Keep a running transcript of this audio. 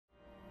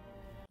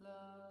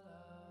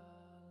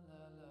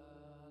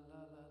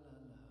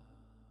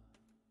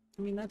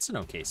I mean, that's an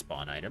okay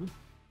spawn item.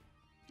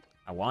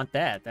 I want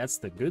that. That's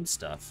the good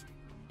stuff.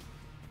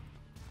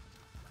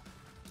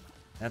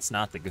 That's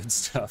not the good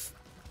stuff.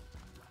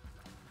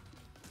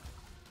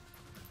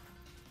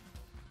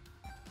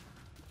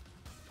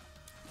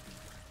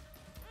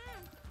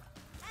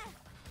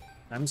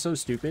 I'm so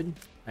stupid.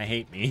 I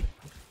hate me.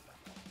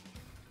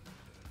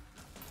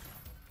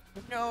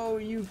 No,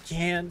 you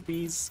can't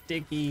be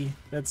sticky.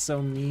 That's so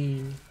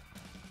mean.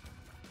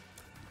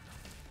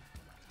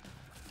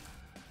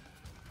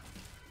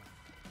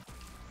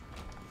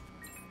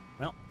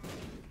 Well.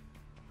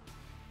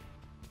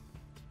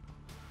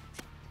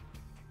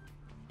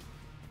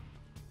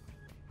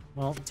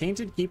 Well,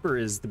 Tainted Keeper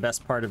is the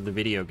best part of the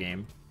video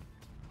game.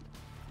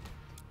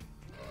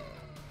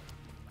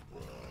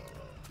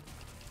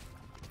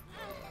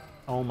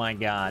 Oh my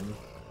god.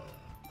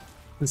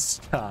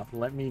 Stop.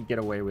 Let me get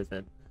away with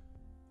it.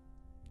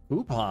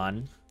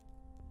 Coupon?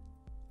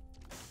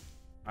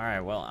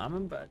 Alright, well,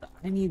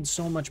 I need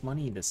so much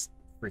money this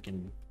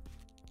freaking...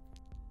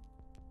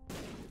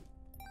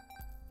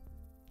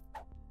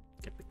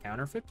 Get the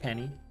counterfeit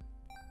penny.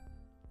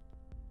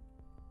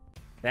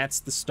 That's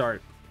the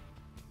start.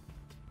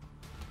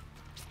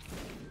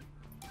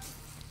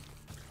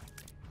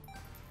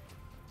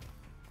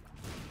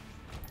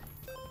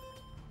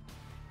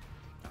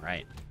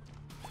 Alright.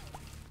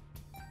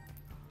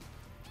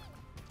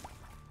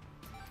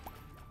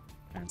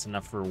 That's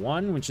enough for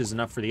one, which is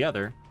enough for the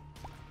other.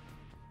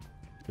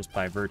 Just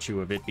by virtue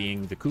of it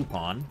being the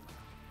coupon.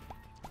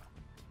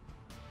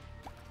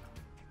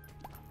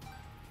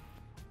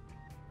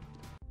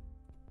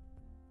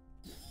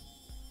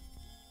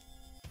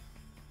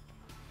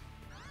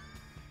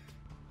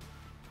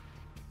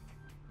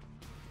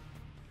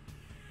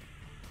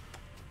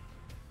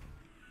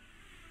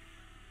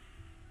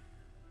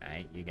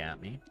 Alright, you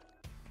got me.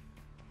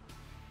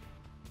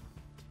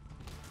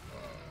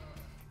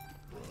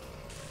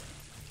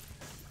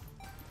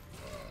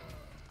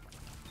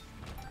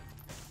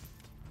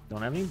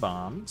 Don't have any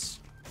bombs.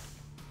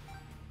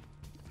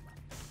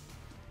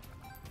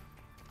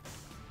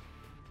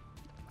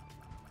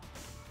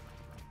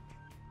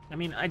 I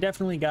mean, I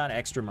definitely got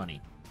extra money.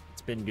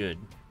 It's been good.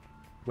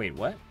 Wait,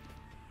 what?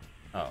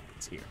 Oh,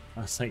 it's here.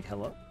 I was like,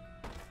 hello?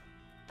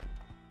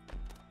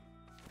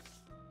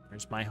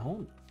 Where's my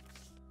home?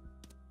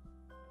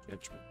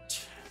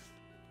 Judgment.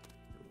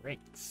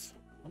 Strength.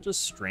 I'll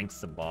just strength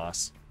the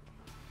boss.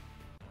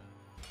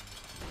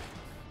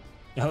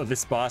 Oh,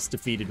 this boss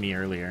defeated me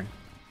earlier.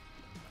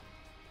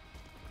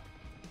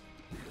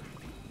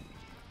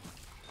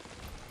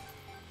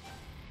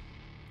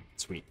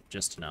 Sweet,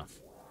 just enough.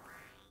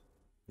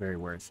 Very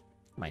worth.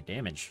 My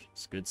damage.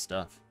 It's good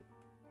stuff.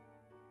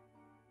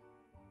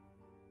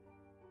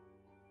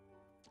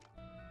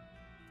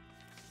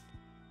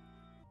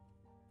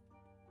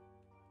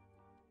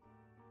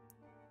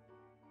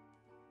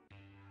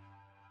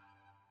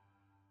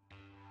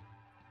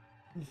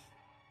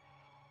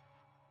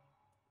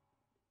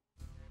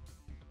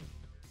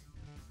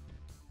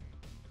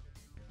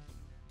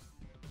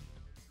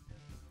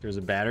 There's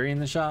a battery in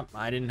the shop?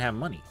 I didn't have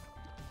money.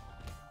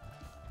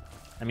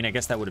 I mean, I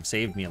guess that would have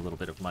saved me a little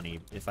bit of money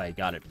if I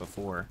got it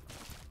before.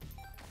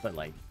 But,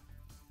 like,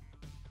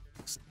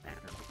 it doesn't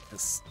matter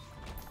because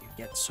you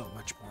get so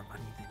much more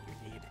money than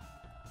you need.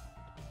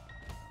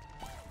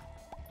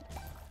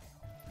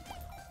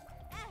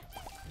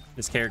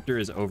 This character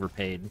is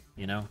overpaid,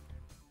 you know?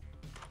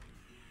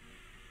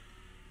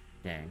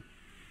 Dang.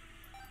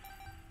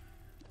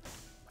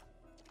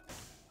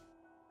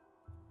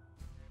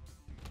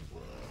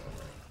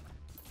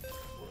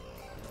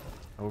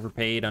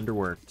 Overpaid,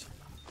 underworked.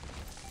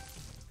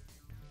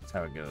 That's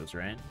how it goes,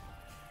 right?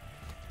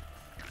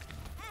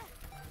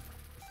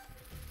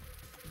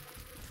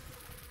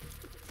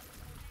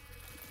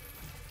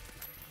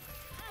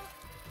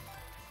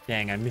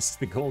 Dang, I missed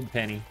the gold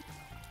penny.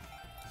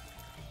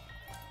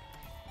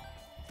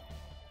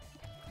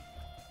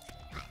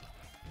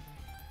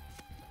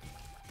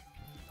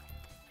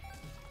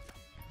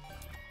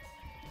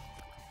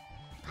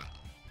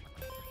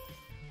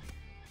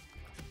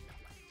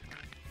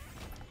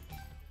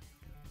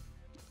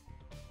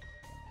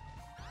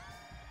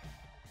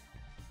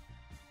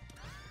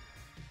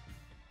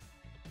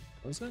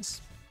 What was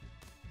this?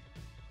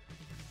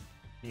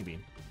 Maybe.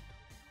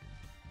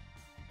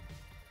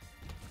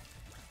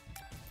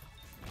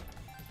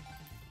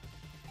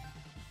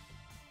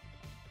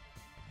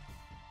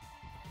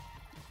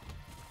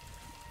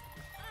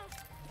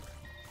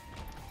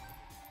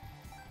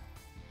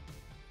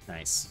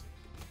 Nice.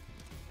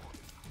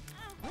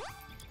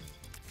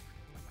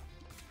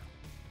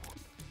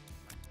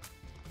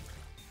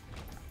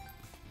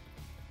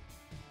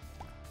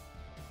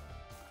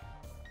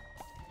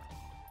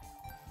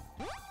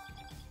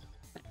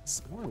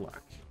 Nice. More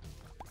luck.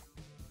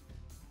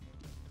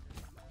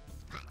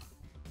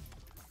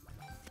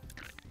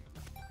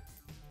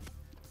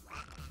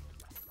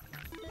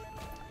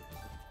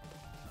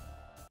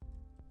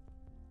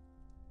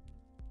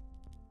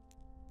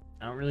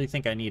 I don't really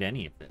think I need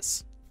any of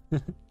this.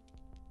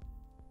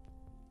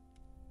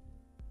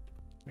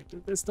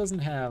 Wait, this doesn't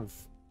have...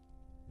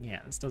 Yeah,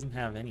 this doesn't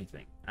have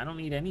anything. I don't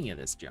need any of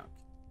this junk.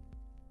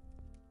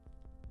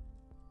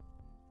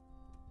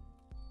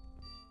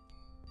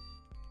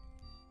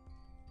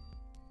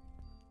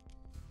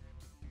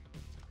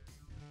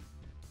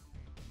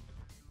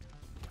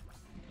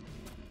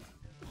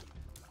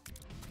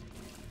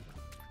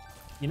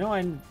 You know,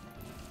 I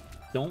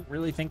don't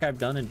really think I've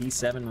done a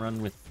D7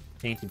 run with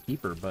Tainted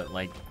Keeper, but,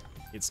 like,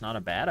 it's not a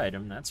bad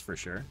item, that's for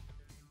sure.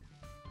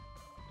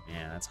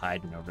 Yeah, that's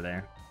hiding over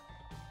there.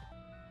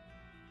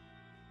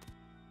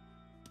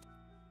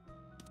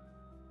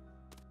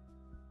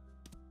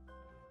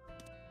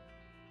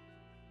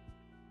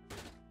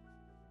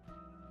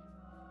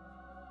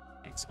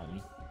 Thanks,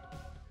 homie.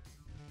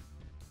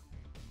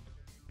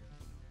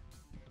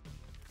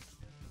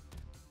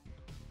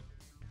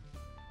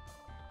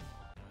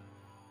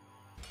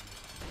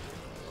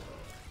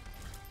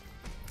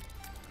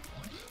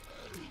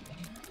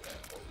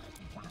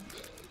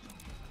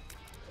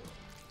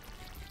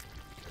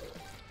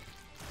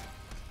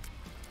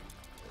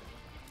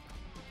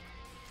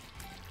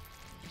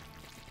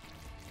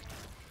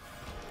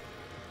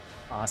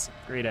 Awesome.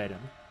 Great item.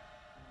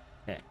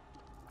 Okay.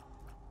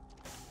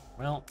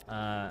 Well,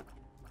 I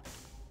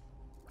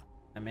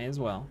may as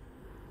well.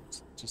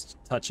 Just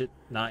touch it,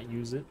 not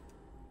use it.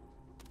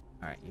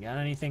 Alright, you got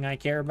anything I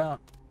care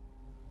about?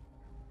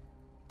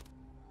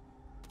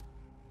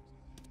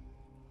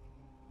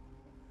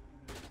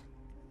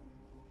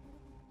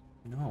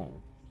 No.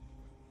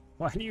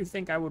 Why do you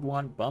think I would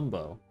want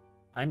Bumbo?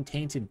 I'm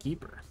Tainted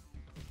Keeper.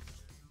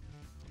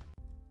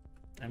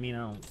 I mean, I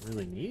don't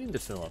really need to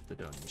fill up the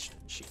donation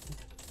machine.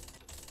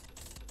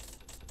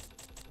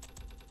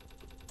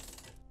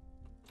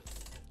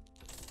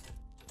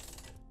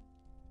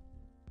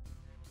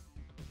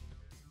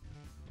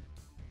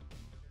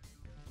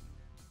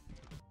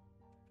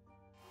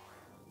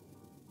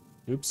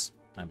 Oops,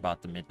 I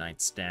bought the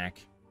midnight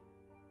stack.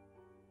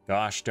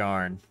 Gosh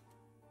darn.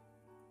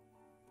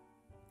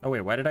 Oh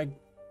wait, why did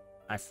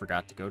I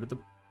forgot to go to the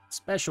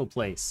special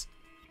place.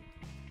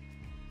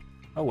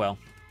 Oh well.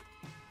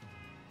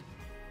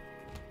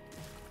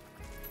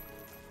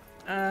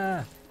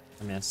 Ah,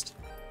 I missed.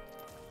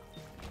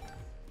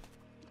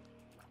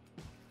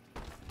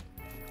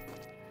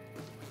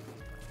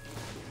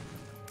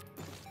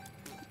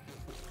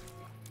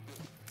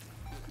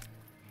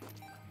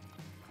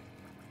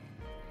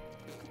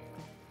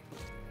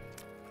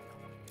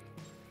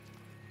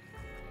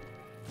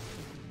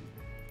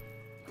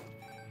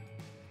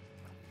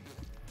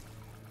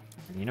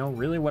 And you know,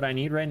 really what I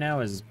need right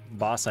now is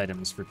boss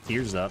items for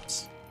Tears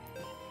Ups.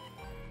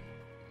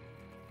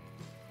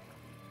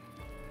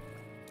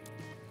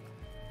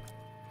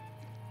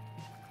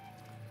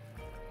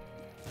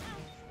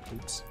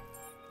 Oops.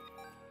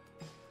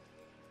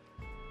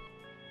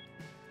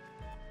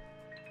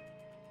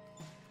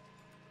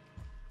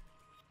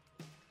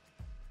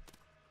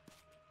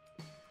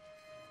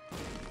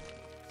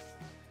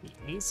 The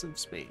Ace of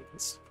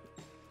Spades.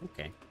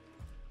 Okay.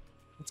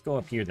 Let's go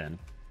up here then.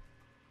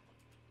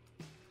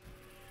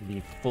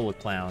 Be full of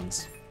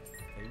clowns.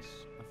 Ace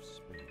of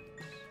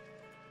Spades.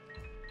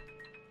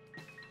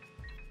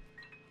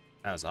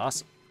 That was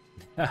awesome.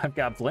 I've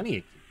got plenty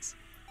of keys.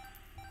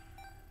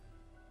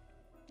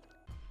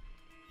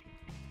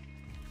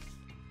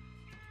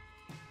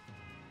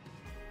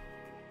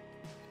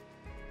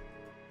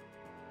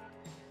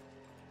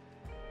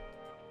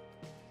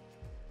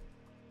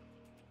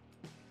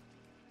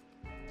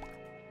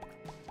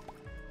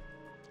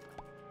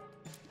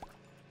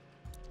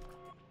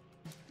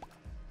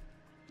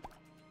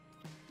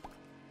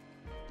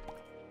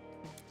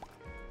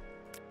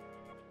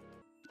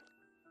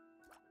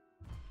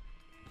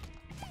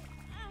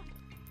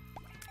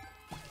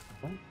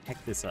 Don't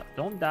heck this up.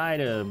 Don't die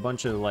to a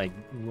bunch of, like,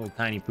 little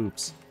tiny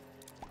poops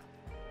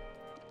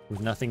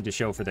with nothing to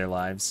show for their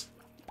lives.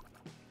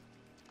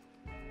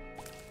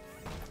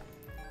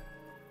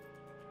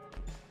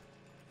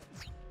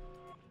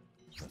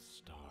 The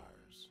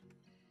stars.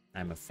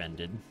 I'm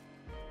offended.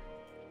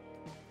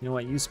 You know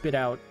what? You spit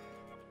out...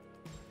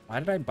 Why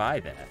did I buy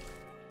that?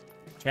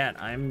 Chat,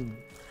 I'm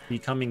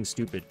becoming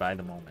stupid by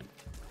the moment.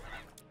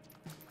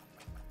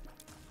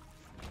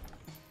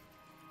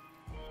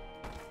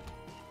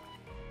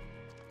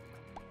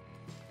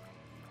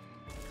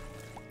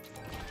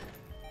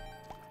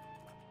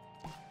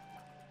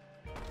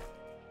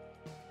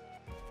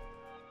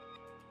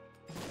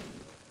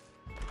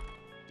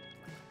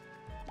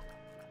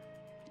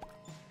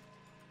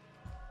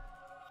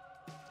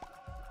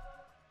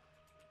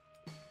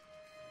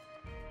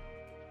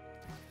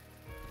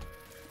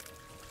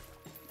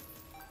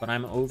 But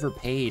I'm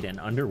overpaid and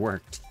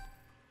underworked.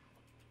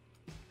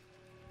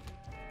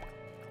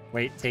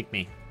 Wait, take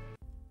me.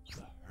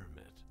 The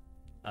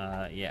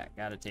Hermit. Yeah,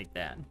 gotta take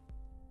that.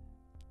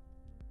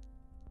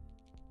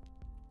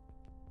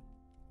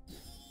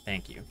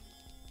 Thank you.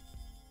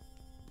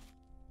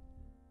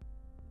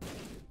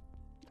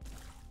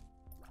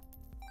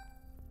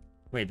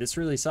 Wait, this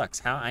really sucks.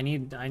 How I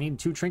need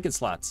 2 trinket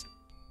slots.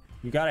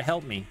 You gotta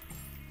help me.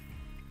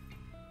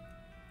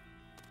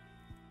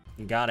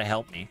 You gotta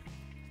help me.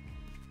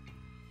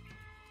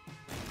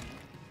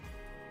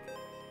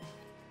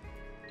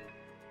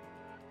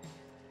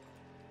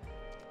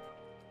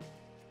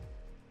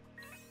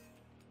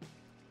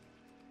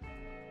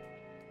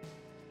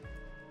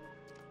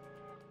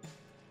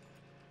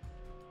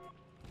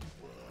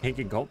 Take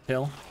a gulp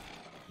pill.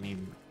 I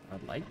mean,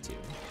 I'd like to.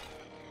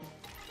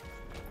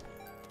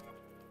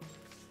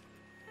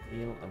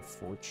 Wheel of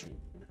Fortune.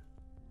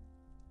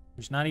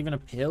 There's not even a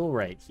pill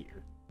right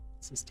here.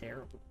 This is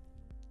terrible.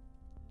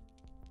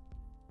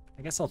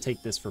 I guess I'll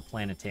take this for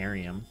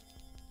planetarium.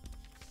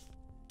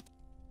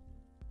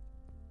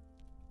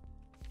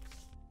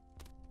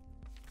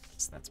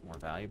 Guess that's more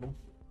valuable.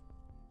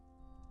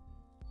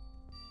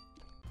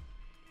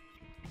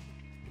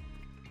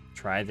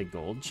 Try the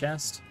gold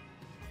chest.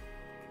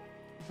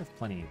 I have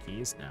plenty of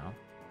keys now.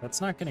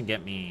 That's not going to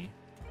get me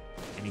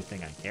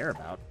anything I care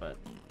about, but...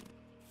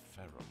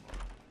 Pheromones.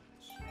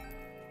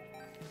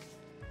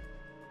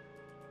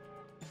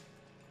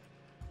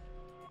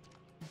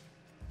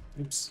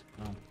 Oops.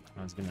 Oh,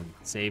 I was going to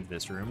save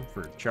this room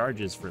for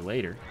charges for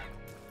later.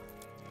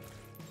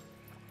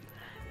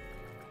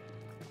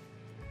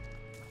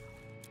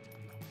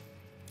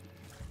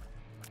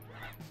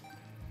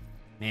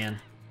 Man.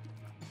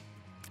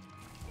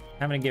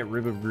 Having to get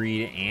Rib of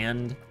Greed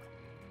and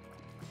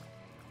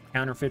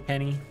counterfeit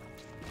penny.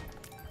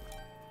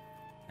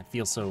 I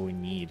feel so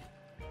in need.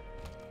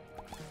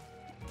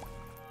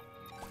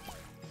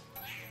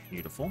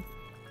 Beautiful.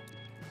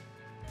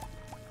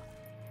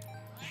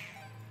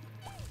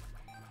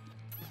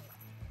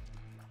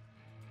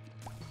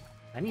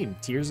 I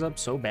need tears up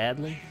so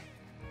badly.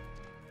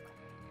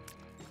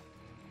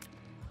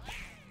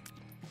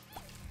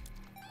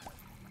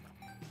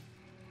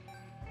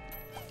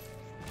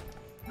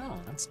 Oh,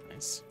 that's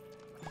nice.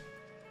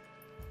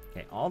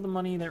 Okay, all the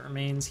money that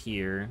remains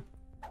here,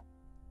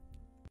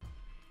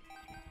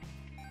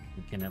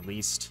 we can at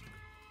least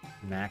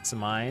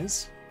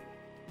maximize.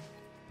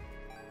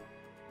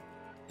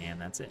 And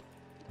that's it.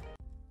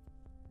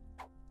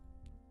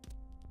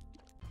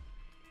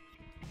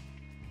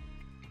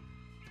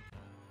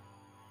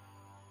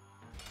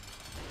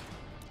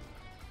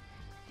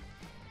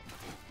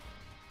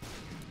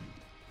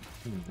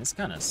 This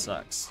kind of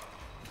sucks.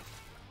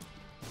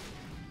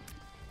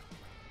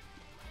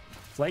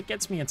 Flight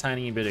gets me a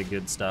tiny bit of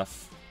good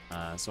stuff,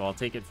 so I'll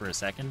take it for a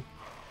second.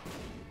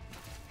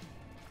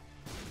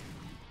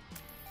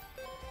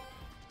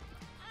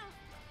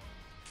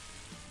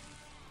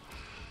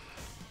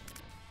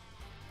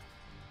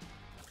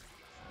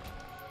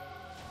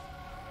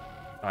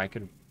 Oh, I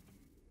could...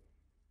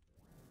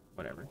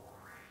 Whatever.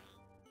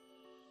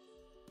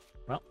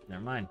 Well,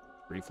 never mind.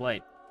 Free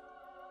flight.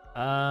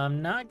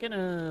 I'm not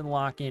gonna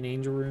lock in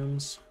angel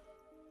rooms.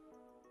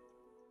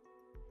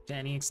 To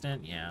any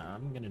extent, yeah,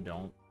 I'm gonna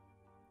don't.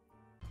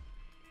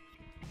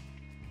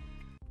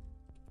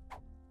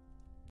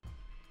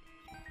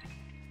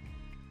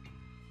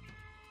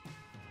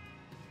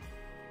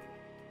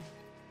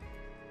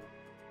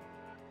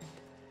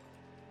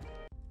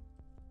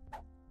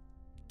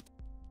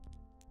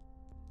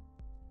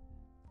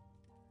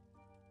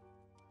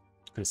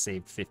 Could have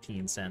saved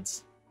 15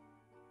 cents.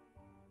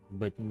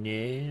 But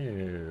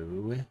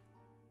no.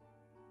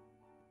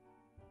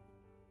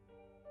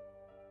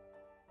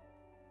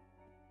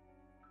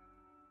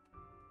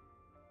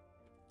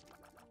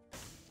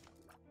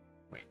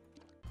 Wait.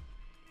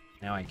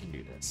 Now I can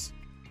do this.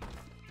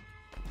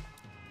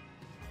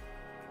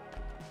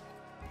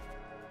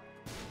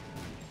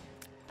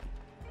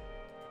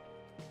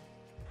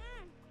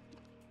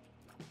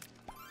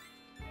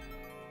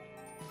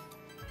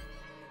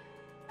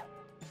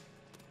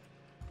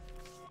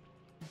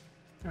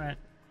 All right.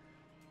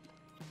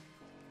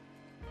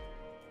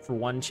 For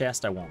one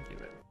chest, I won't do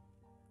it.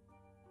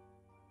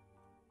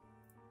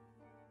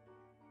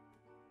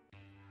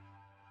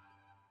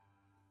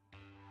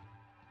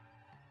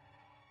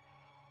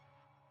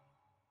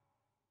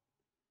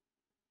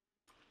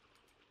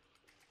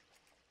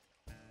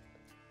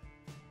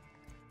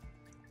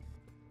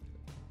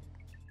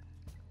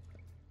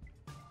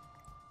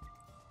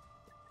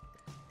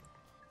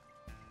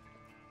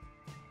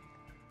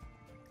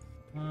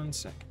 One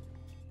second.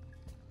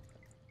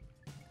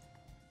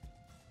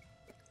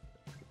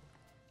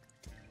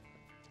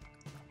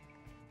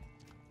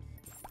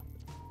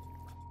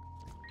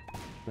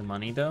 The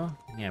money though?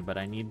 Yeah, but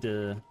I need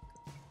to...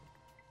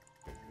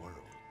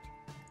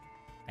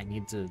 I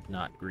need to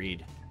not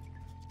greed.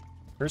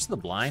 Curse of the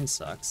Blind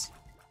sucks.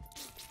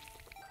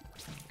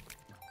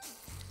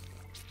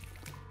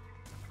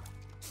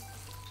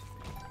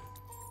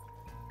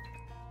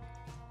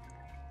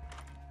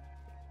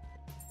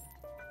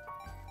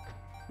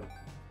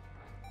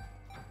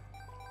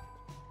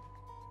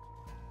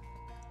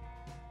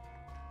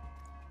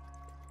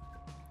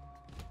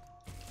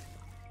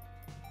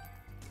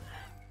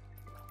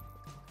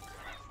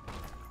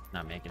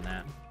 Not making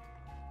that.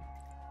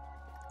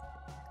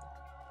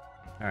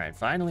 Alright,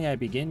 finally I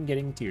begin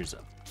getting tears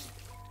up.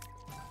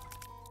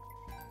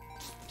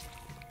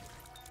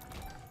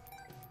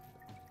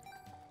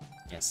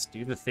 Yes,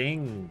 do the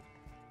thing,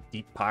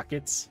 Deep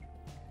pockets.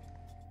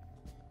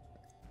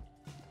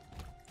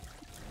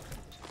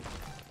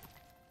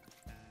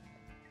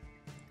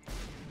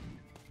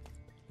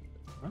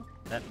 Well,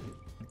 that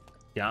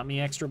got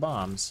me extra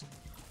bombs.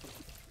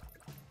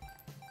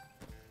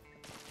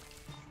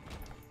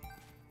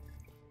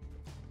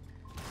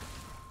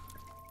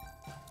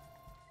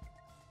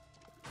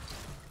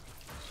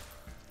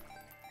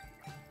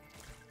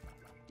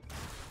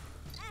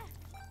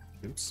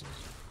 Oops.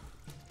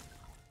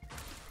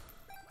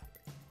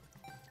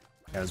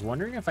 I was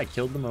wondering if I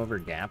killed them over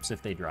gaps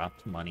if they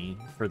dropped money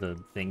for the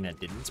thing that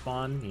didn't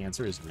spawn. The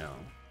answer is no.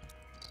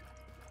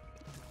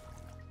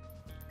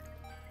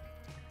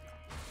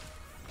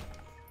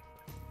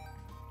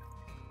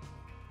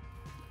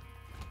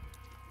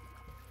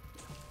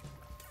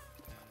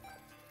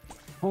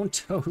 Don't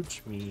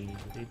touch me.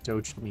 They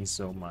touched me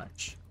so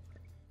much.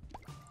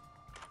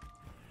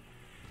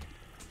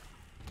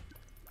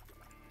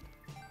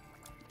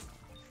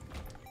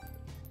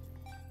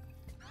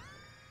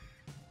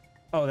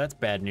 Oh, that's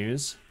bad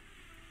news.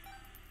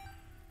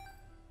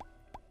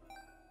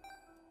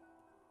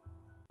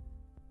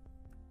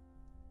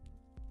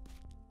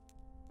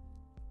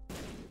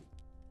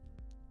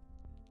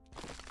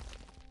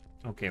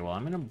 Okay, well,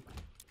 I'm gonna...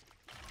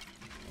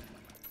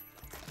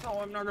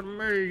 Oh, I'm not gonna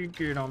make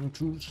it. I'm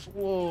too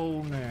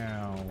slow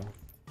now.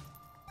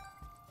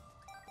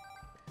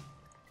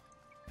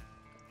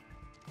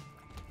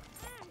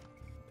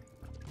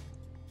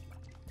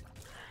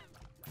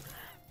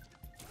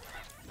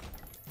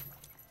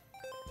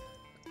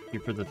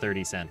 Thank you for the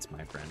 30 cents,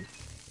 my friend.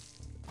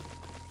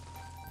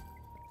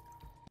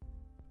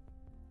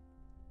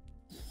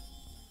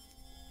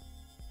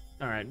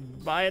 All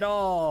right, buy it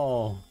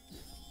all.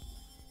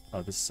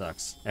 Oh, this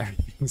sucks.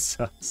 Everything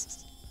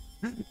sucks.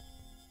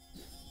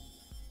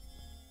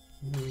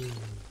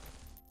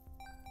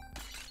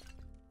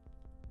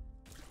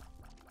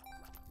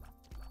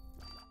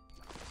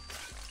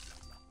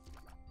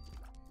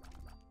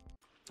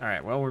 All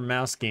right, well, we're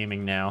mouse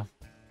gaming now.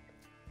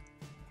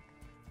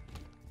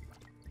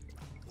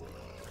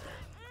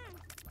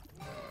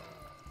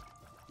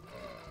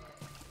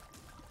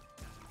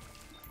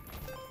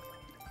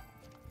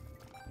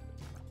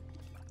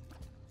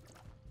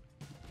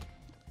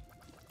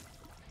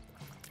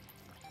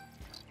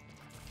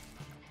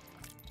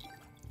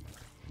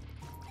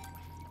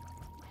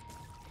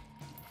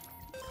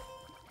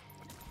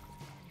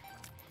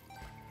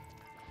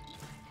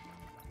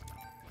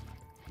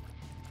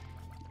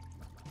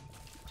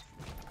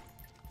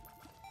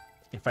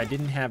 If I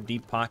didn't have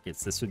deep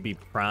pockets, this would be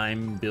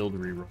prime build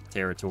reroll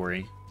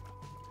territory.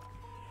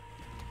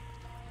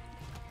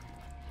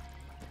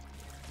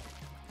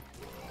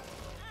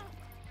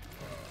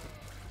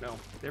 No,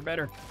 they're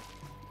better.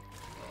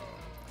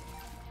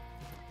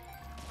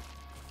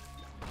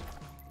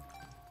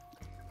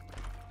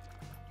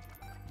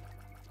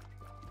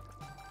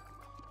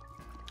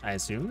 I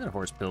assume that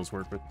horse pills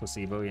work with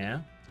placebo,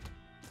 yeah?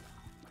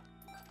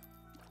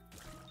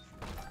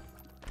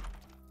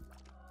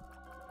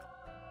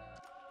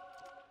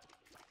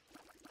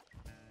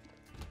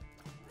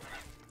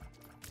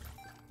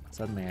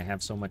 Suddenly I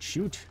have so much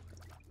shoot.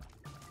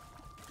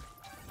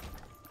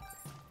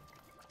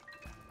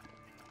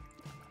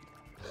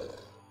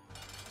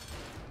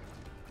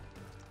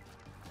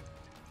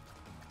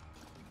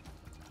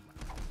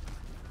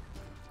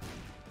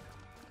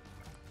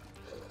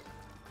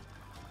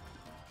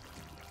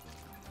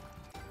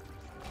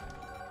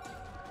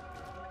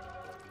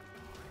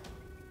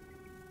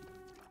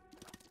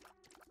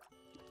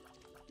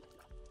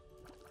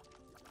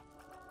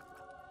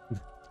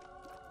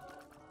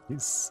 You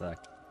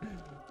suck.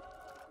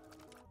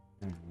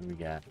 We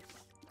got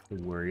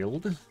the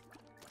World,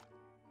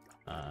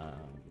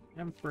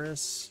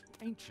 Empress,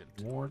 Ancient.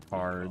 more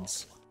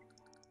cards.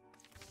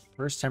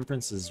 First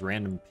Temperance is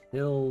random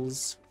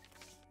pills.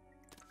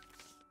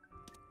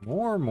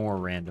 More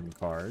random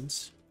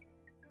cards.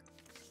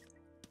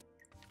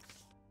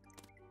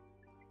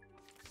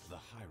 The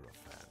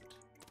Hierophant.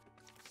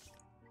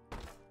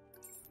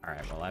 All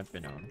right, well, I've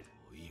been owned.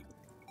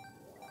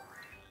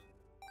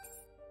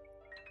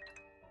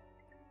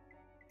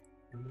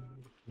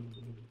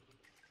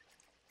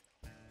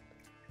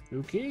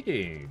 No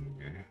kidding.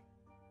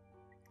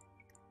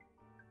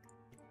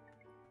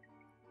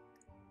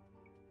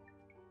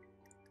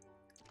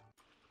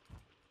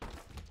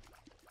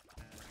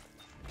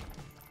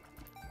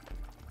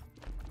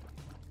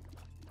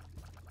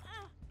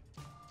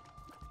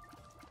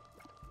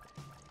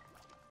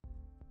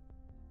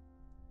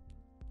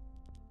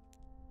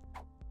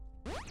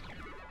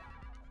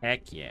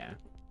 Heck yeah.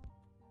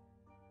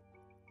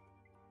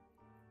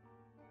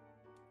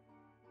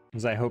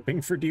 Was I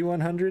hoping for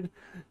D100?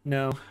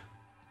 No.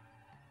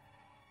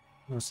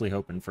 Mostly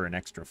hoping for an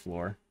extra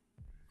floor.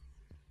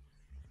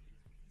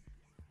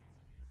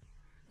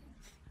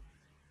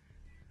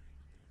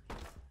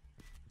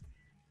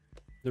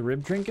 The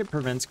rib trinket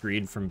prevents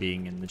greed from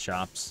being in the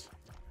shops.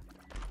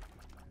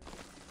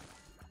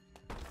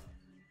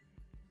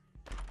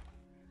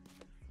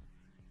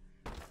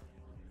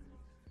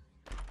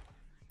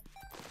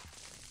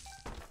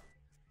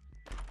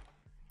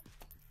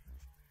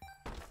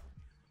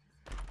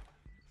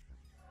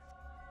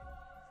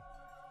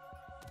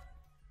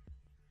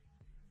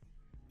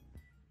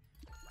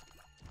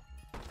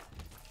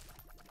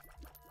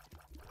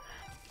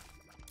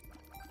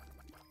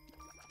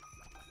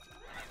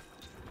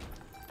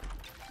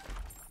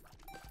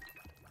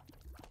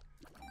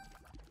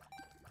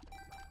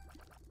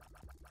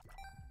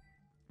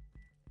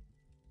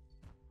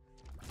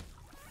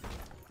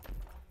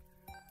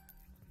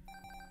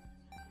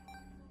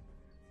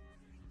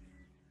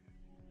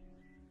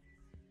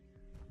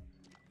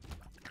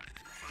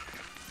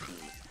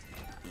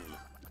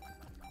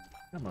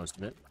 Not most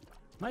of it.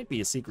 Might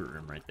be a secret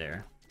room right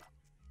there.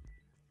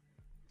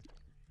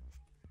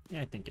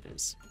 Yeah, I think it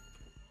is.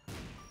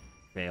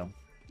 Fail.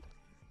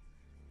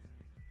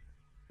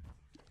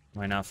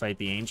 Why not fight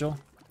the angel?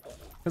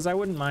 Because I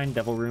wouldn't mind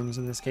devil rooms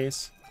in this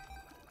case.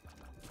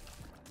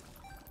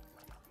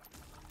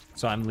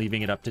 So I'm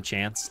leaving it up to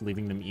chance,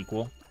 leaving them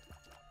equal.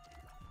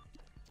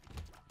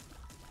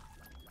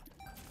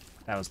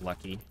 That was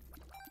lucky.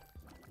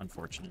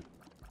 Unfortunate.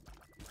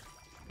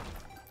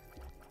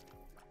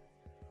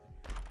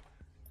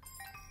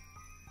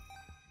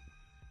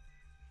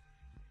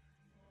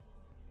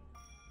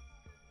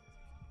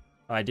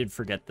 Oh, I did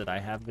forget that I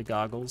have the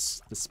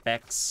goggles, the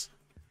specs.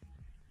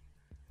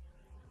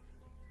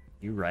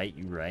 You right,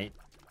 you right.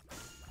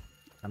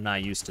 I'm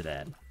not used to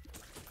that.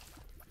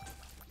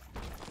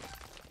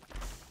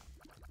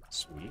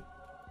 Sweet.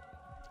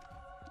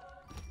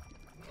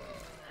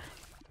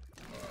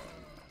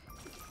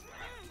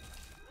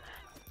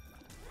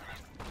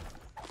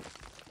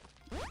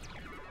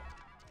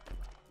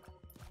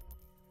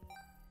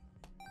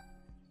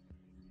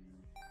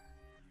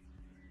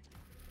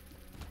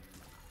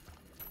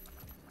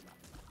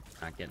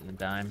 Not getting the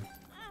dime.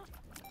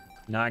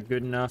 Not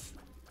good enough.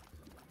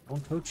 Come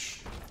on,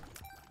 coach.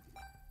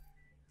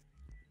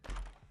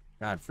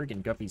 God,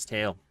 freaking Guppy's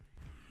tail.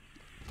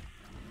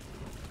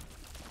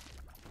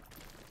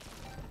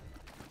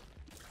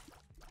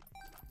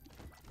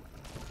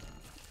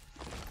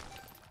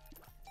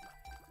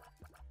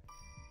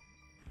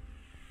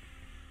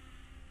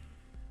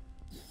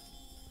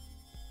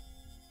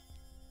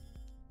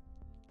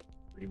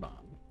 Bomb.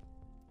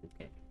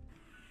 Okay.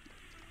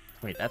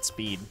 Wait, that's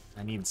speed.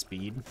 I need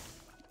speed.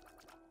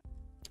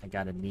 I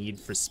got a need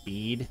for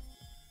speed.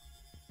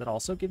 Does that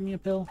also give me a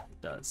pill?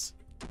 It does.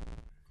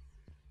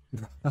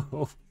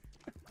 Bro.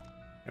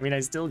 I mean, I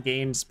still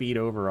gained speed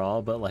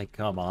overall, but like,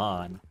 come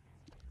on.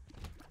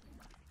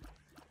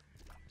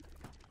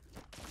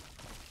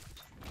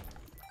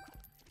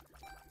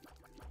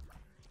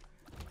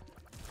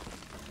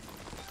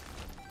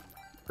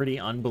 Pretty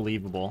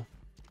unbelievable.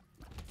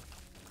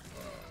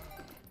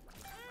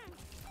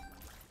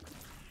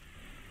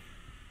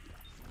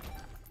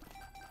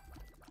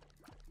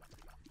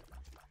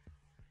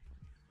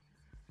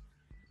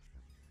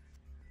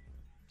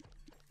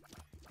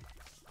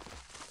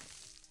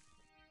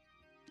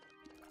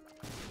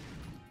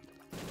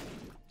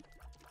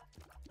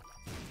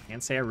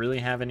 Can't say I really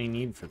have any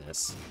need for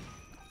this.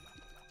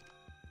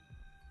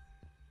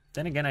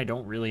 Then again, I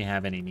don't really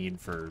have any need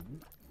for...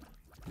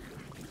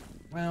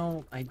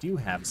 Well, I do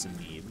have some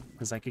need,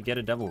 because I could get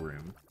a devil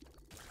room.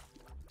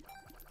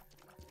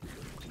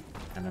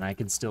 And then I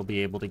could still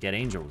be able to get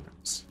angel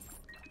rooms.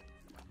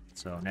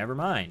 So, never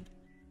mind.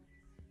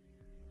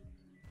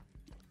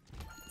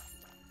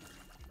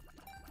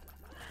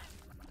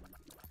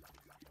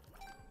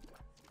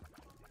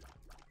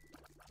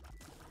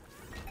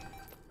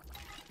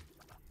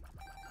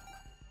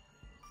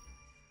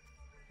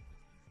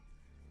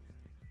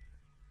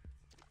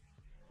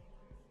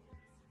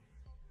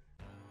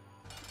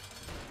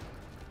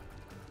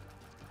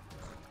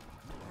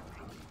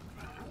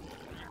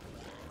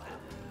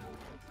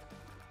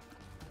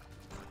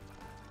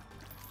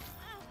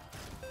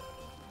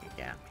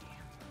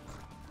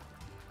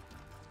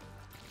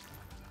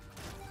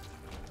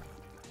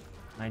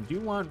 I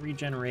do want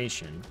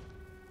regeneration.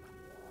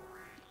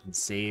 And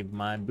save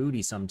my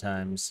booty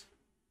sometimes.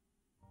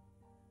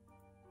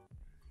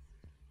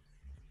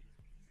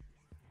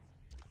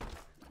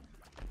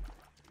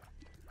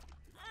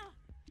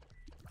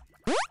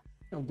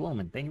 Yo,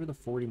 Blowman, thank you for the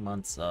 40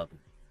 months up.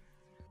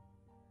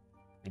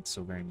 Thanks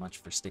so very much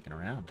for sticking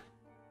around.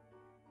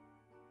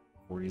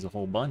 40's a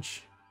whole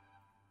bunch.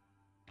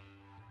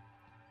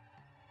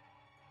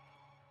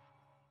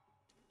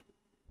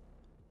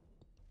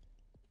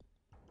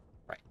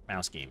 Right,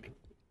 mouse gaming.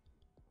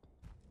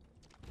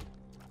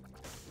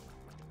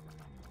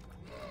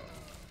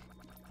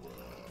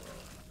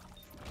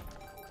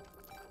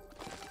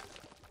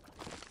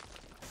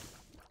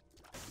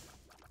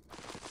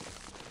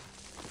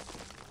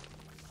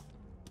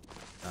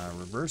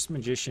 Reverse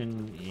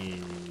Magician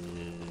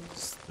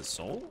is the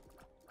soul?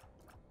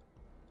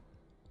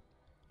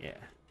 Yeah.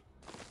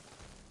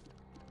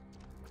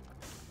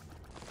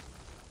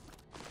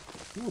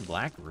 Ooh, a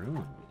black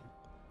rune.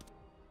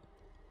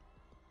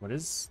 What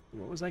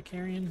was I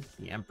carrying?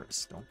 The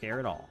Empress. Don't care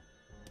at all.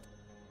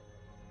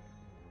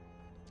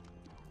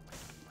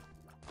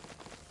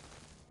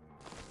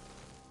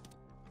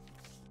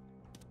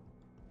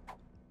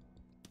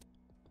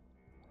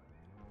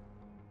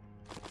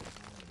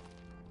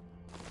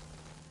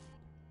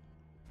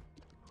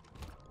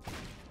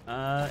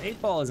 Eight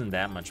ball isn't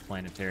that much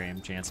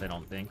planetarium chance, I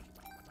don't think.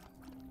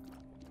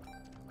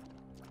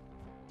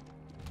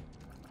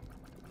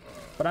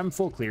 But I'm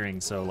full clearing,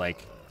 so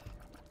like,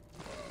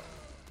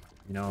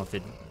 you know, if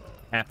it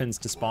happens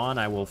to spawn,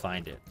 I will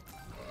find it.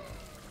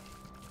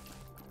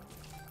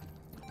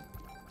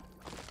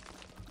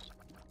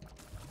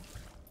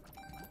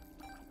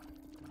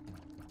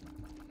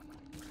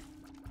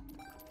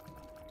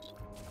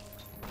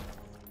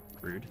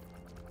 Rude.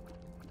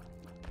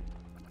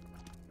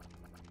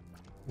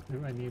 What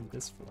do I need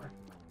this for?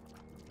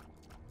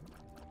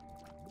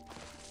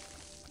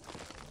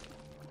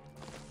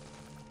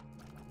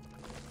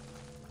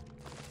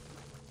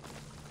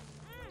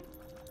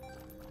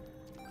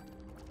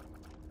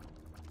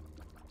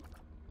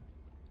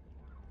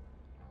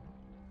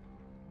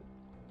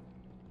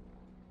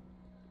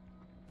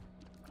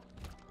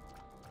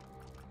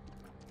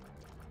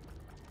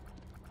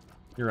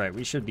 You're right,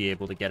 we should be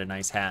able to get a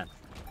nice hat.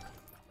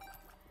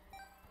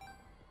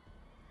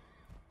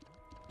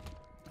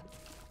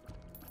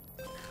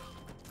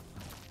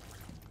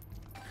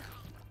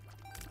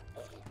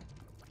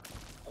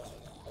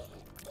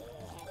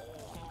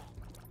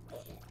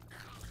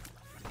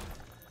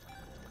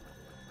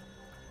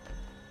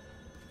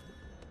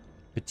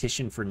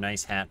 Petition for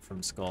nice hat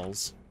from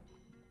Skulls.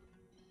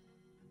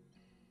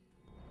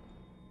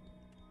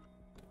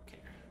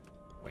 Okay,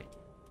 wait.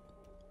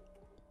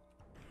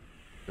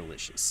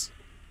 Delicious.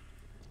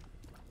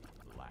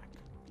 Black.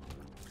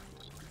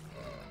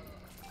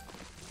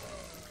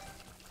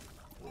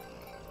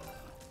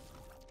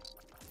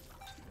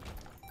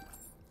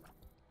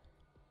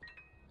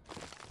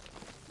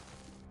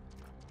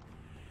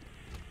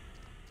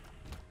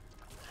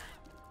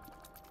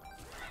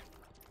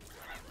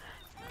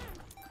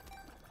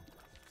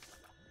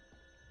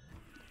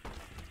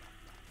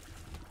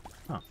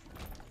 Huh.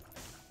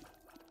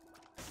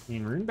 I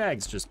mean, Rune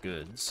Bag's just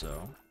good,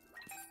 so...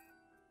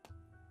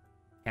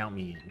 Count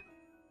me in.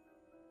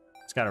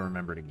 Just gotta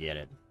remember to get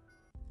it.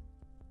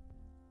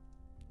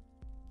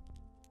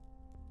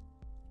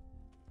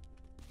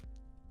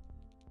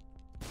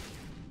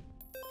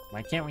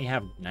 Why can't we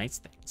have nice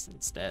things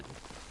instead?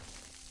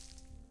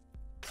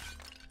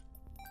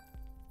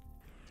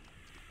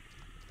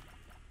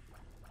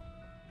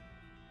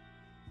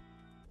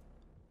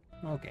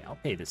 Okay, I'll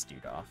pay this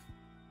dude off.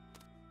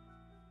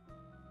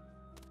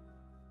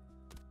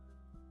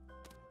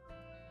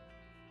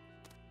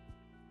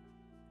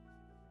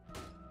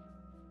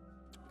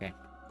 Okay,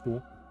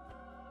 cool.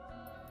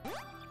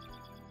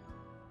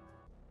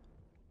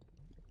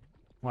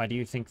 Why do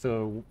you think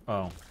the...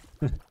 Oh.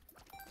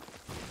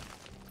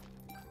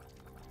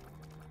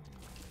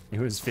 It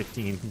was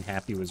 15 and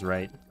Happy was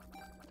right.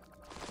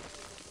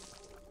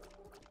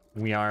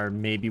 We are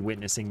maybe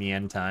witnessing the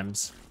end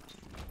times.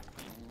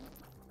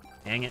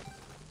 Dang it.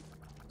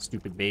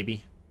 Stupid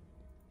baby.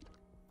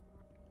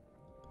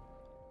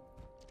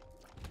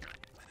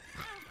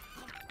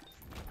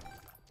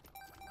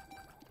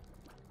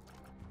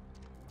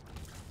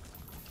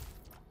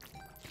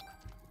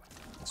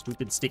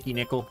 Stupid sticky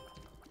nickel.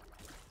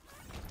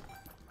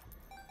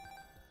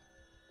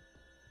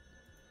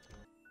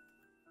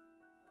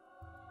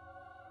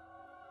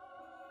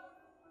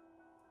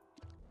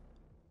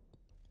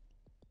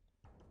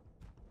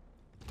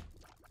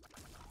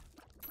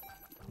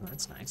 Oh,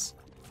 that's nice.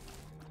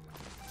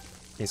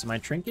 Okay, so my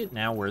trinket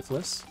now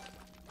worthless.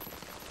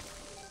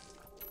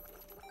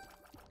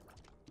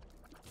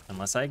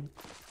 Unless I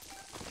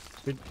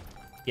could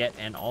get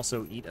and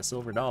also eat a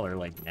silver dollar,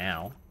 like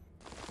now.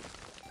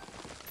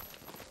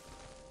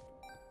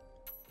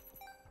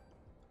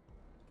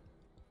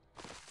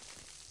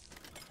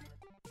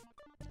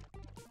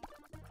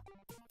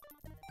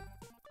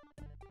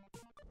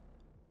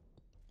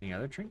 Any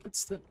other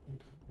trinkets that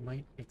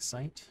might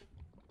excite?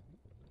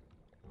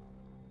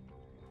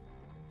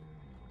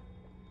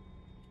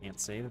 Can't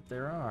say that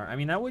there are. I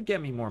mean, that would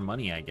get me more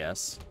money, I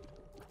guess.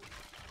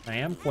 I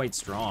am quite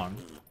strong.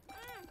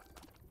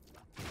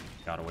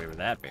 Got away with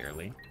that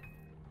barely.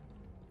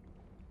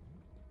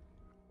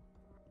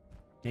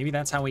 Maybe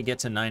that's how we get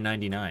to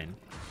 $9.99.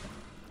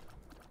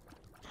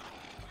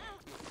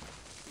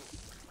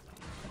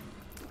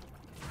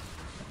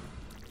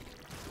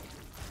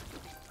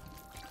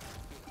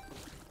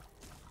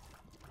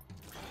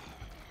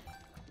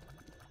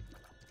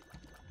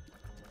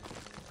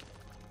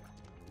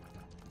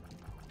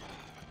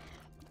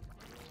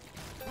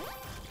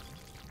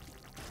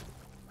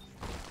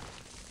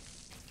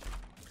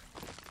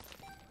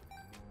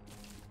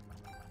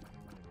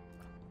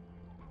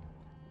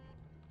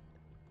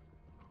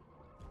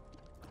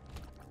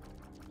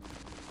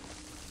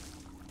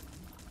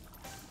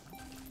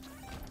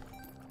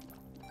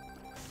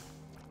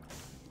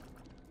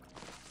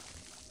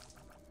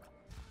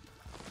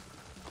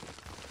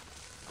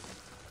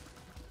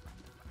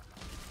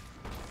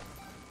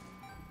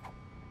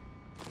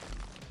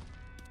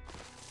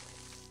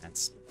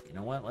 You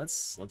know what?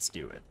 Let's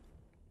do it.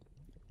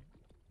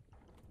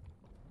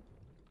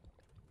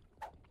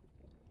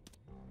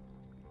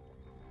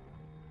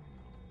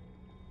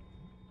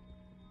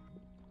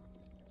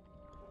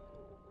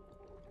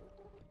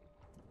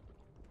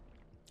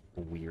 A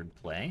weird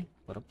play,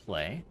 but a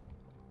play.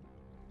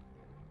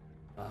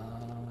 I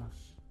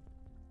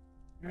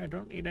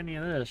don't need any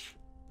of this.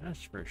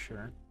 That's for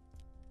sure.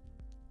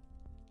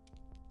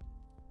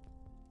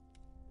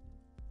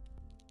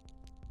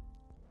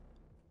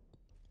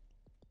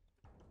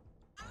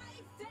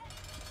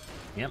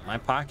 Yep, my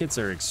pockets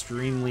are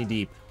extremely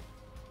deep.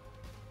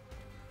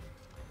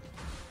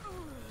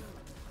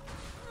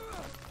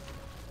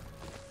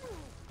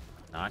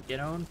 Not get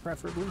owned,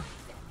 preferably.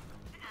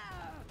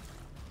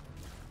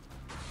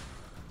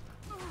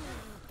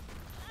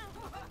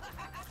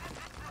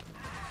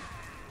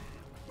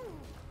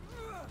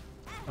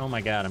 Oh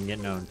my god, I'm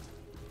getting owned.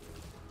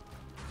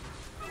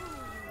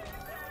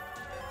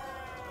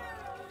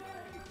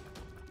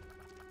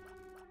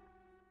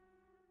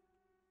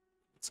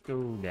 Let's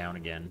go down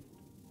again.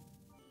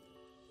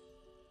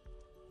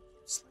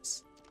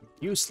 Useless.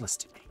 Useless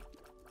to me.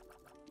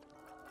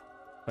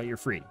 But you're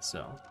free,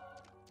 so...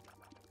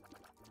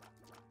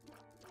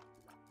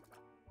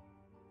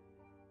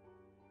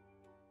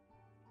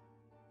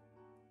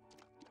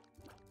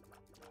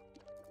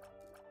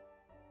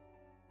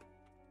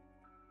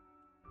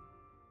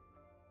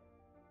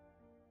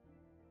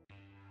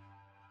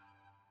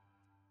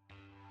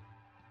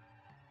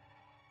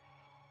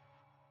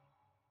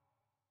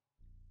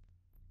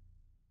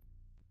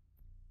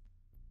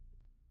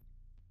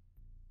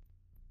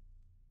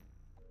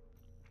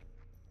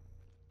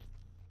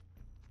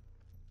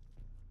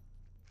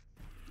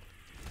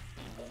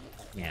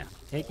 Yeah,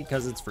 take it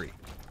because it's free.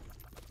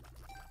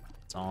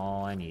 That's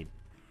all I need.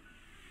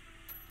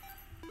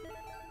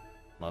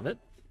 Love it.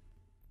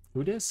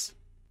 Who dis?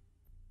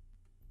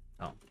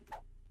 Oh.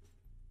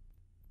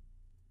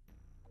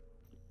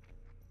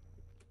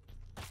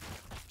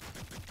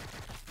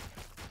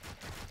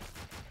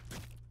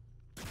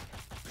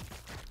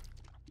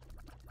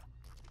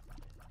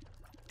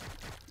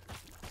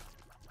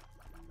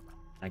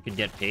 I could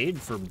get paid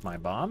for my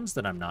bombs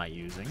that I'm not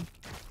using.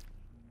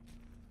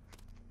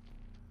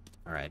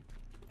 Alright,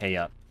 pay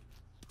up.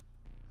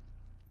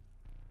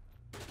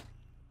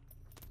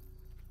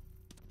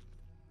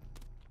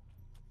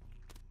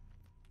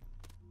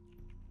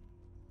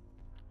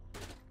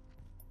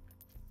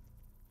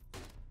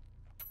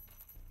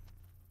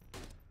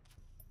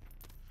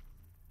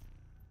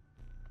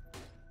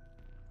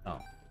 Oh.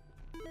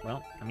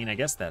 Well, I mean, I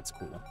guess that's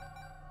cool.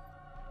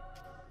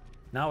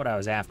 Not what I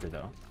was after,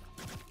 though.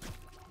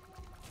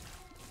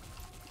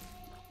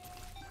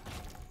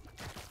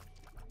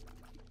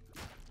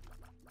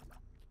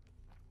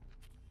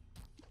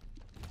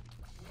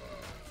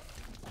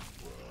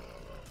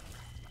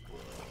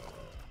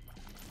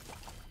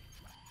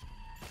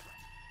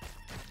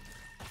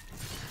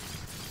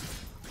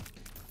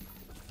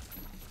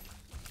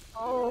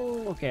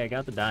 Oh, okay, I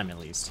got the dime at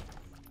least.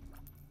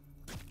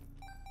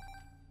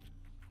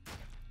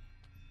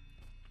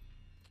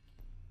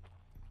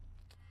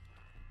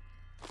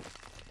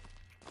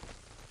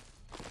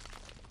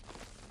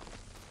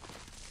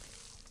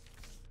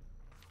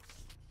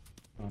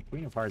 Well,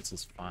 Queen of Hearts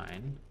is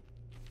fine.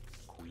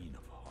 Queen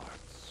of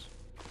Hearts.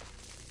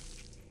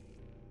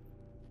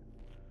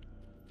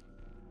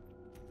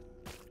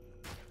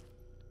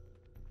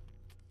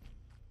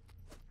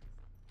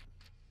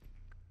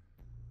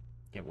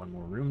 Get one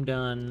more room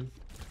done.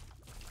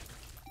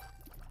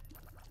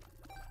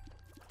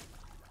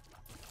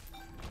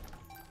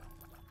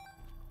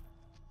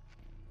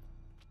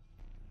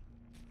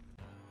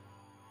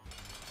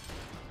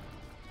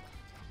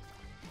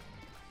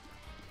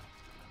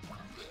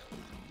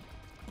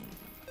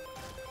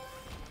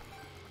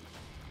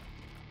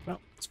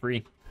 Well, it's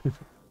free.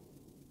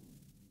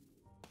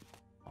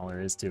 All there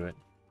is to it.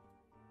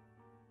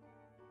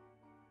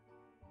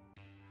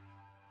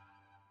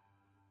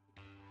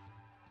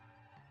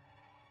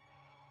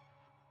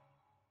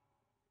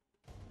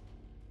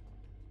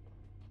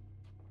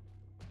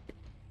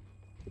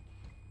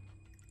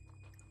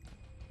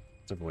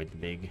 Let's avoid the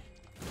big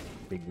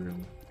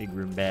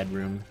room, bad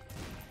room.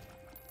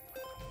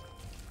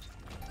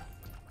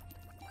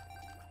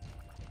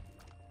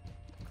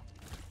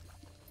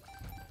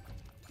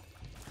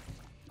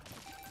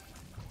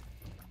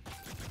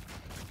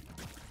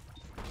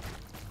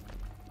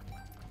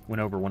 Went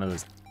over one of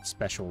those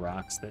special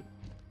rocks that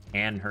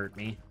can hurt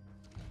me.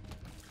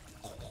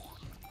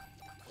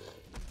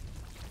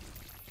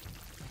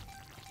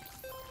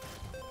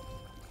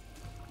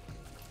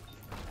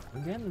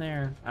 We're getting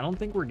there. I don't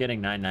think we're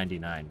getting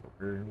 9.99, but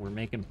we're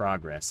making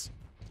progress.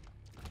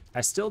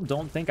 I still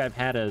don't think I've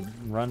had a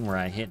run where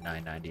I hit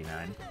 9.99.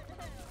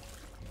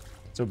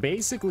 So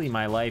basically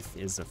my life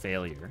is a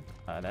failure.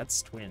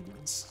 That's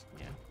twins.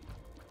 Yeah.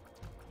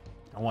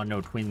 I want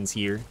no twins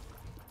here.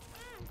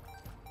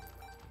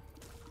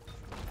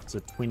 It's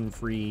a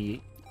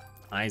twin-free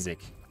Isaac.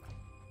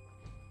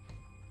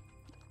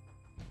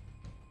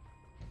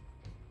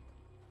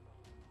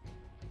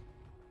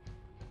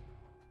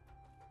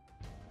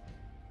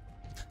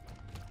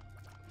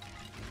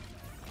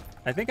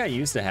 I think I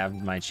used to have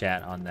my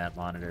chat on that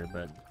monitor,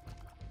 but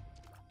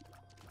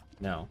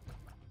no.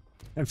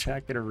 I'm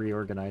not gonna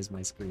reorganize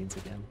my screens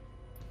again.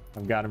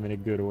 I've got them in a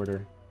good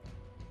order.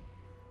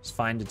 Just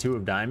find a 2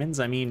 of diamonds.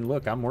 I mean,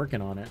 look, I'm working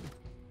on it.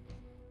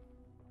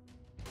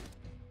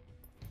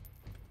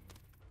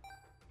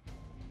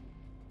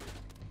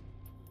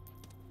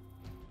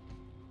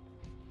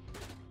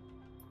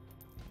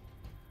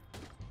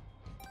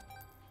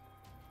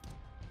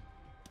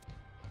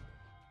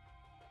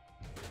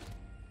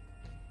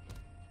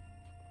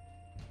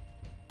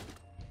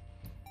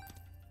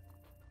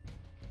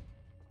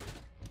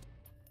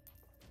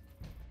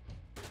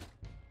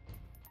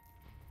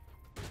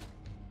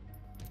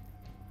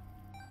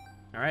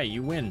 Alright,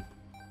 you win.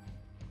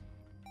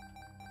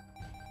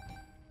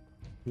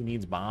 Who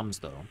needs bombs,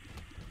 though?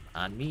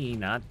 Not me,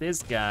 not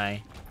this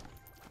guy.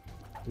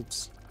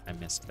 Oops, I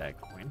missed that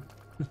coin.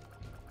 Oh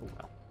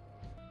well.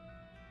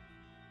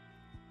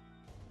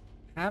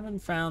 Haven't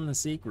found the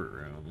secret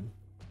room.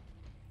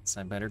 So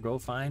I better go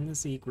find the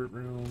secret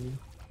room.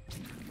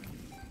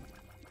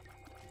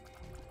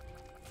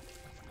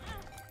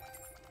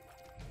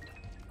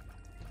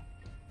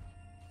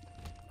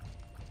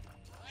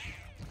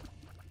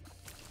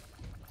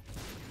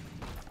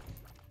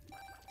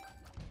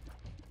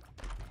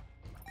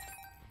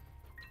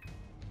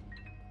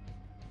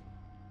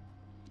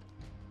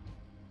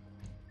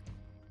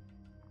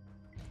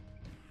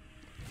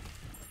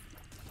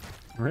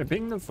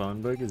 Ripping the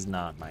phone book is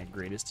not my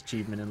greatest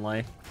achievement in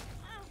life.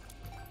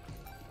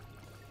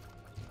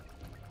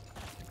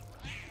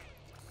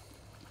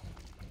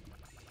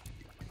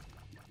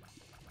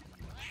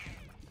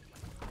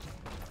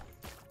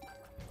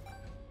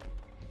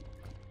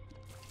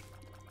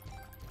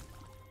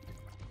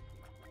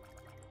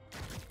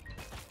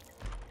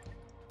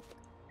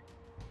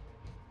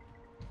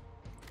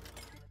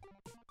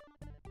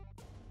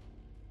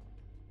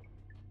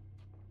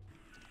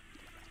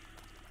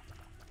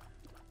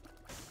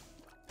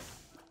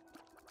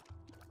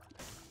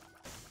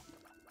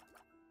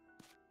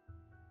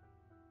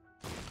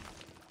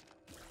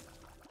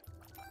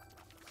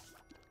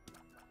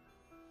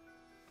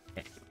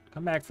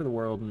 Come back for the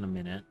world in a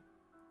minute.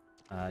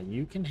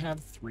 You can have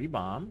 3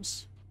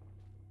 bombs.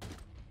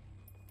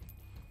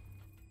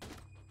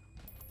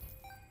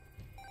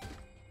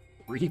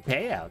 Three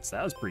payouts.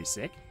 That was pretty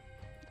sick.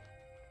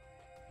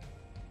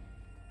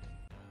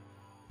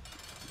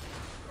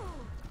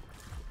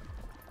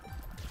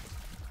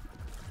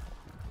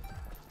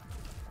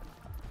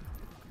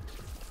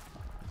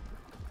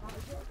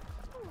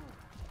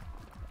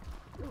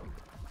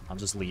 I'll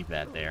just leave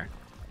that there.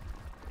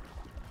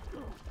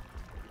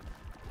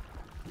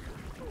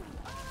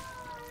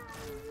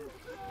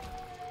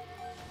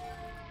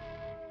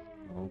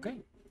 Okay.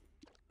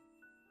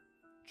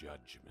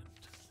 Judgment.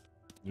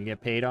 You get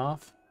paid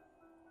off?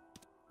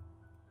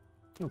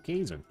 Oh,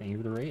 Kaiser, thank you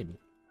for the raid.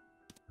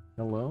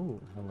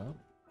 Hello, hello.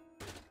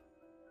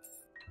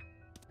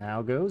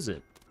 How goes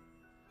it?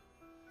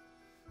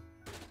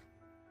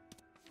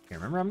 Okay,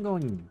 remember I'm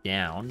going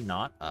down,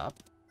 not up.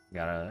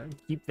 Gotta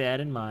keep that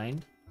in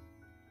mind.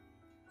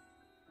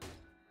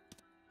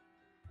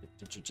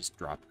 Did you just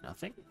drop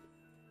nothing?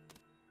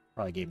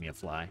 Probably gave me a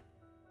fly.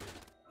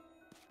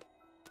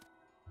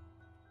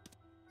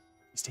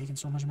 He's taking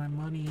so much of my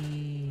money,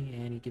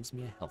 and he gives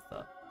me a health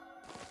up.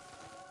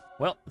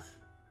 Well,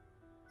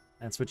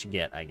 that's what you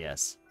get, I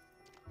guess.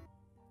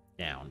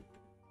 Down.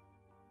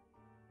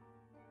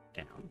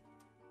 Down.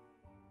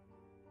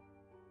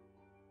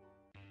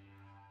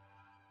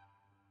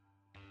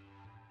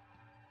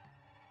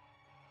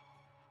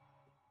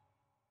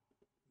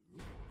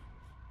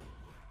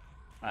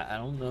 I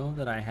don't know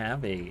that I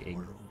have a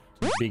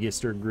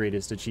biggest or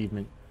greatest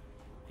achievement.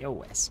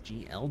 Yo,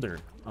 SG Elder.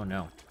 Oh,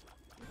 no.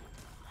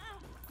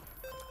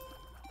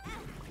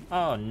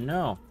 Oh,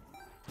 no.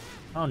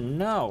 Oh,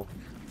 no.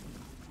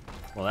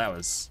 Well, that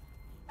was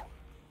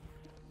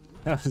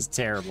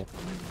terrible.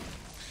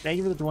 Thank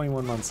you for the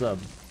 21-month sub.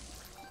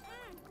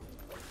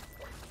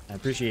 I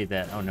appreciate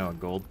that. Oh, no, a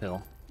gold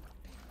pill.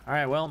 All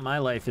right, well, my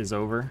life is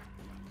over.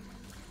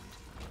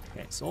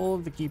 Okay, Soul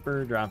of the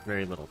Keeper dropped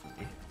very little for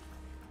me.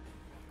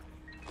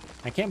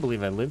 I can't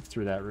believe I lived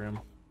through that room.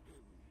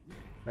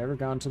 Have I ever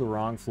gone to the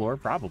wrong floor?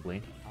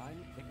 Probably.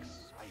 I'm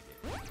excited.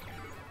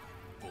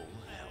 Full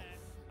health.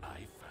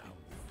 I found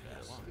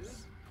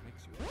vessels.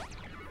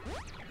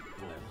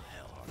 Full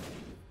health.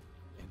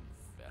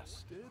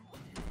 Infested?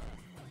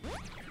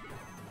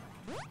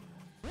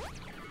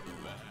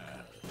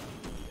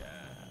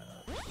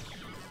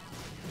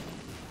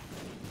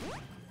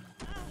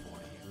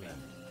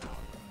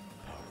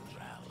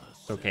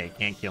 Okay,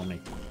 can't kill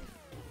me.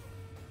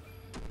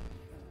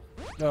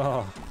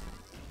 Oh.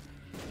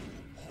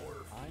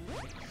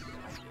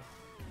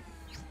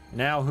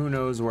 Now who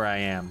knows where I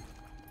am?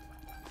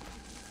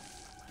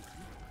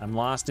 I'm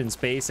lost in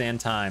space and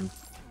time.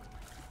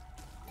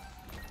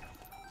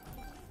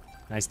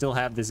 I still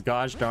have this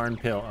gosh darn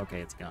pill. Okay,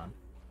 it's gone.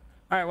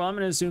 All right, well, I'm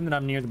going to assume that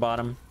I'm near the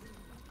bottom.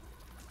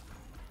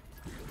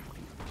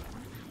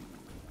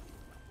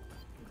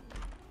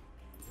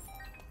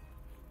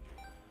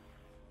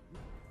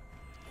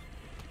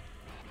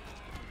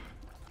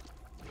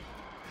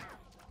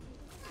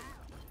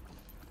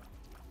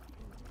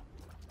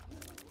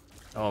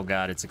 Oh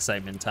god, it's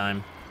excitement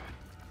time.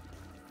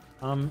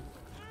 I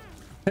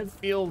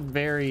feel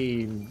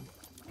very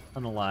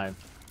unalive.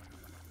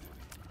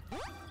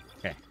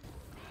 Okay,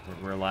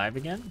 we're alive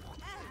again.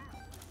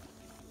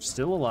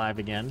 Still alive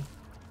again.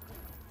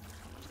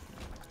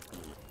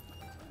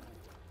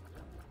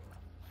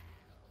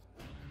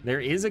 There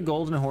is a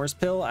golden horse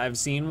pill. I've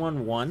seen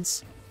one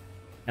once,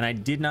 and I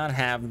did not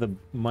have the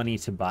money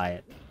to buy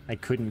it. I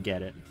couldn't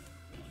get it.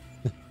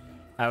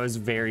 I was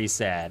very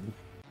sad.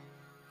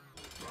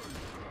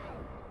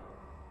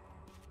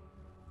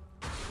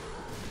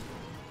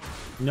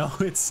 No,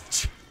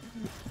 it's...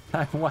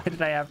 Why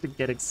did I have to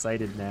get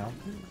excited now?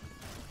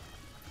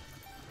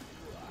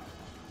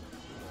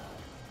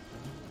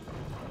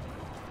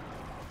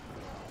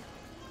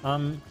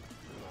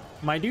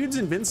 My dude's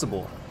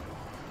invincible.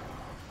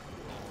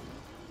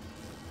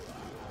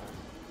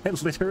 I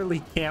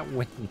literally can't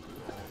win.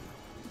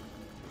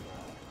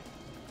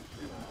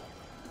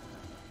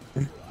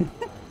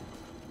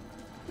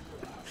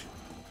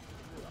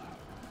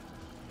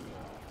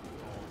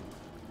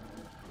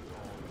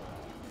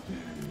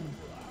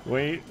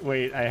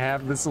 Wait, I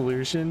have the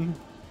solution.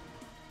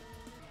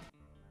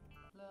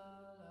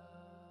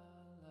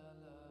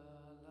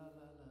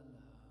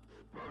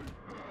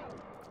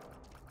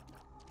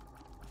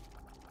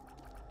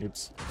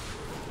 Oops.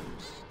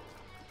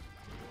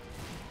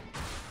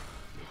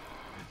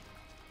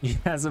 He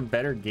has a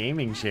better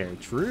gaming share,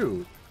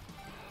 true.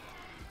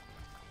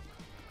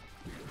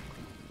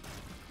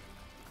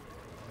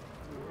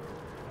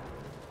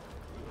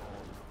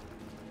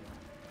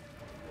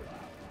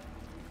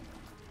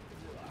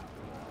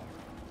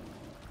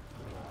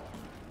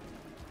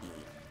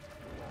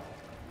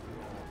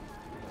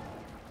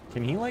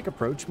 Can he, like,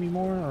 approach me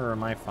more, or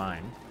am I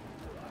fine?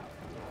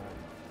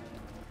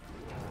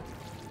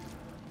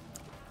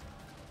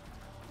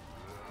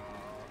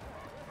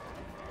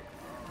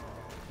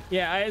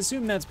 Yeah, I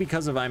assume that's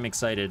because of I'm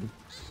Excited.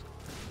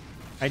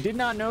 I did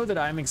not know that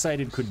I'm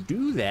Excited could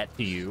do that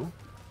to you.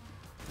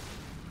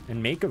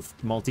 And make a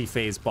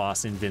multi-phase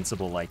boss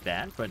invincible like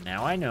that, but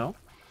now I know.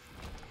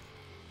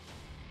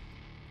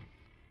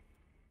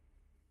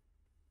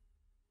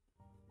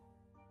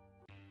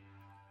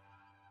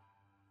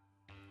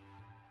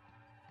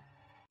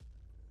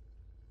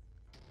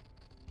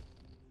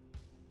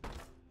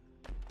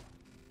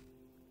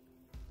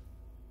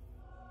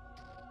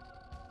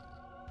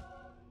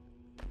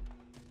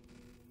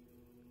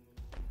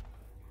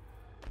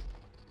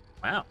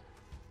 Wow.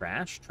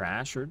 Trash,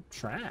 trash, or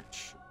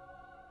trash.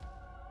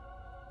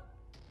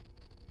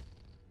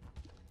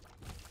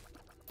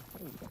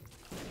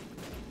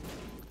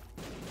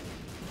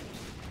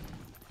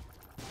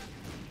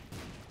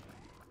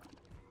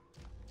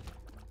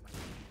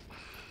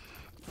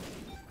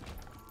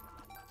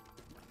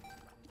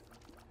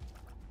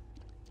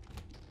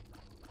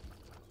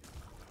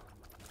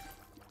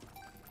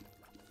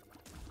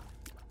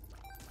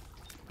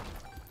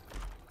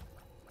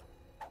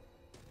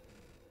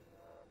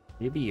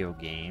 Video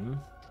game.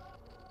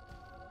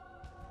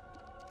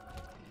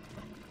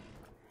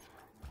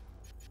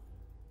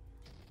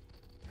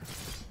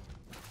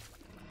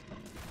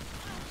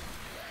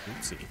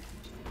 Oopsie.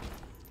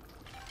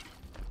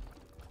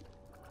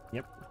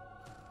 Yep.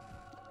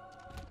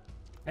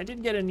 I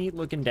did get a neat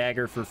looking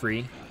dagger for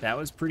free. That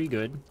was pretty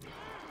good.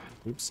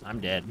 Oops, I'm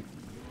dead.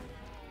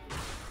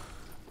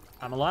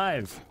 I'm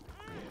alive.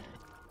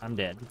 I'm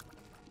dead.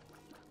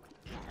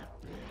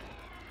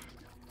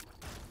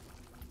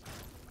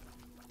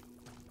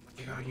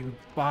 Oh, you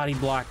body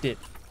blocked it.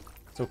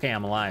 It's okay,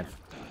 I'm alive.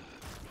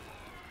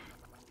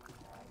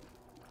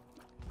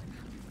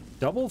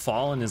 Double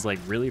Fallen is like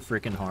really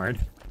freaking hard.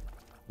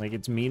 Like,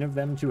 it's mean of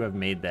them to have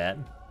made that.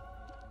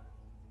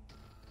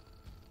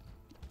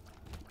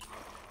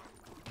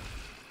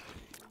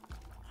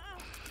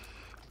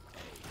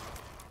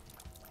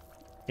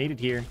 Hate it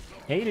here.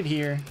 Hate it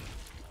here.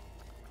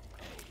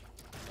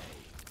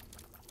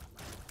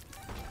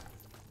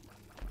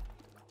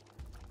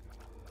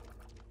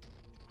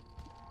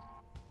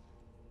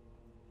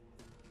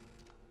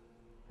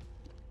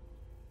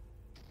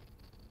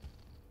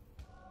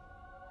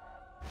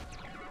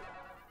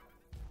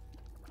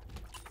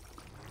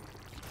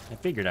 I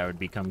figured I would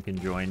become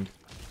conjoined.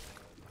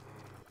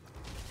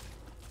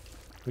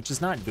 Which is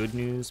not good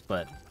news,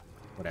 but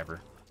whatever.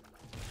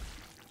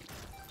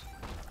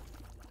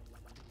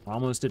 We're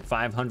almost at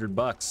 500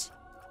 bucks.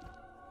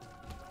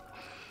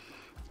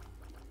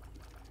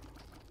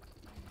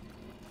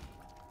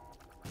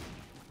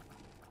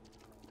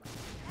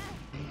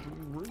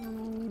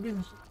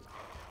 Rude.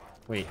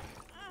 Wait.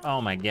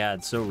 Oh my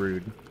god, so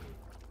rude.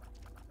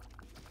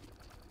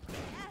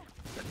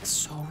 That's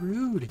so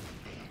rude.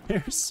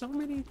 There's so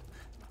many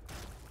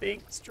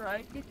things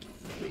trying to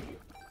kill me.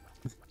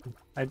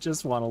 I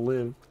just want to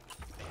live.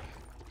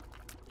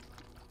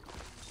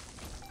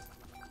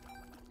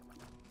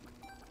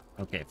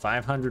 Okay,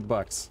 500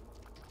 bucks.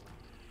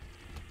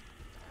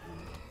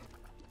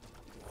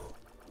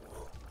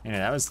 Anyway,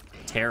 that was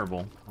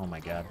terrible. Oh my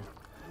god.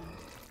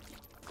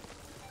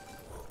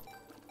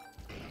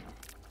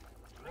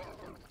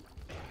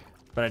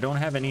 But I don't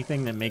have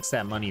anything that makes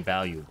that money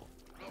valuable.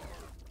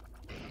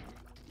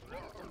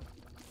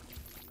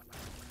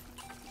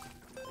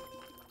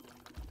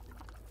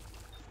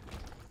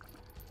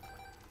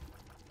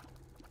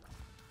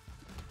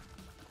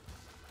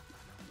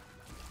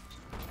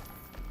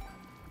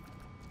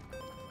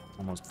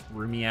 Almost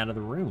threw me out of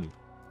the room.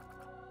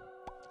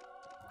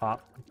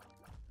 Pop.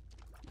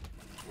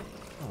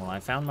 Oh, well, I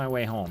found my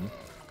way home.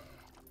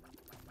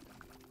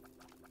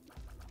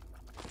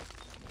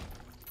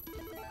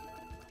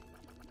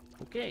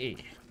 Okay.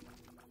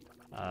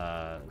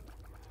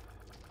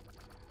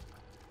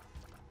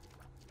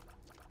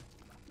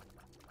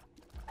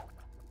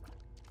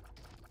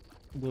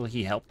 Will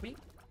he help me?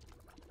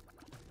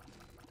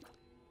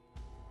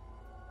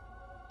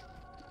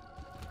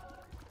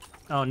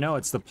 Oh no,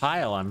 it's the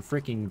pile. I'm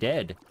freaking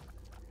dead.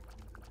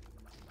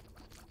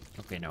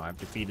 Okay, no, I've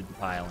defeated the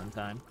pile in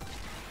time.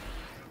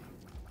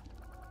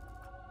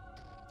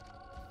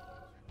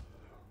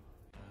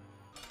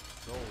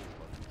 Soul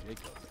of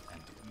Jacob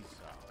and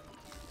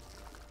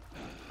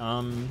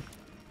Esau.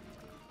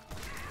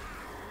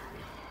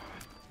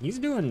 He's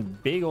doing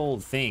big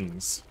old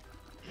things.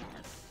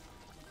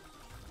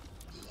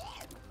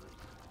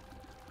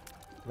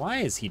 Why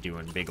is he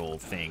doing big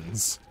old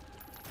things?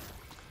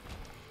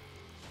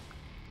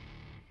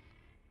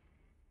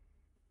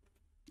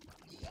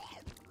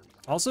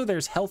 Also,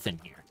 there's health in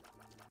here,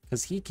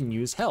 because he can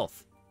use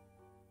health.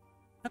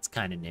 That's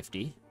kind of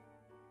nifty.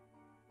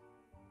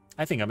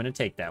 I think I'm going to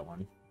take that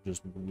one.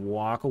 Just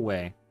walk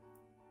away.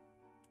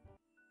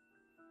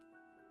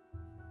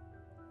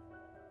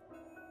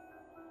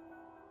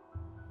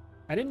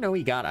 I didn't know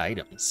he got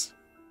items.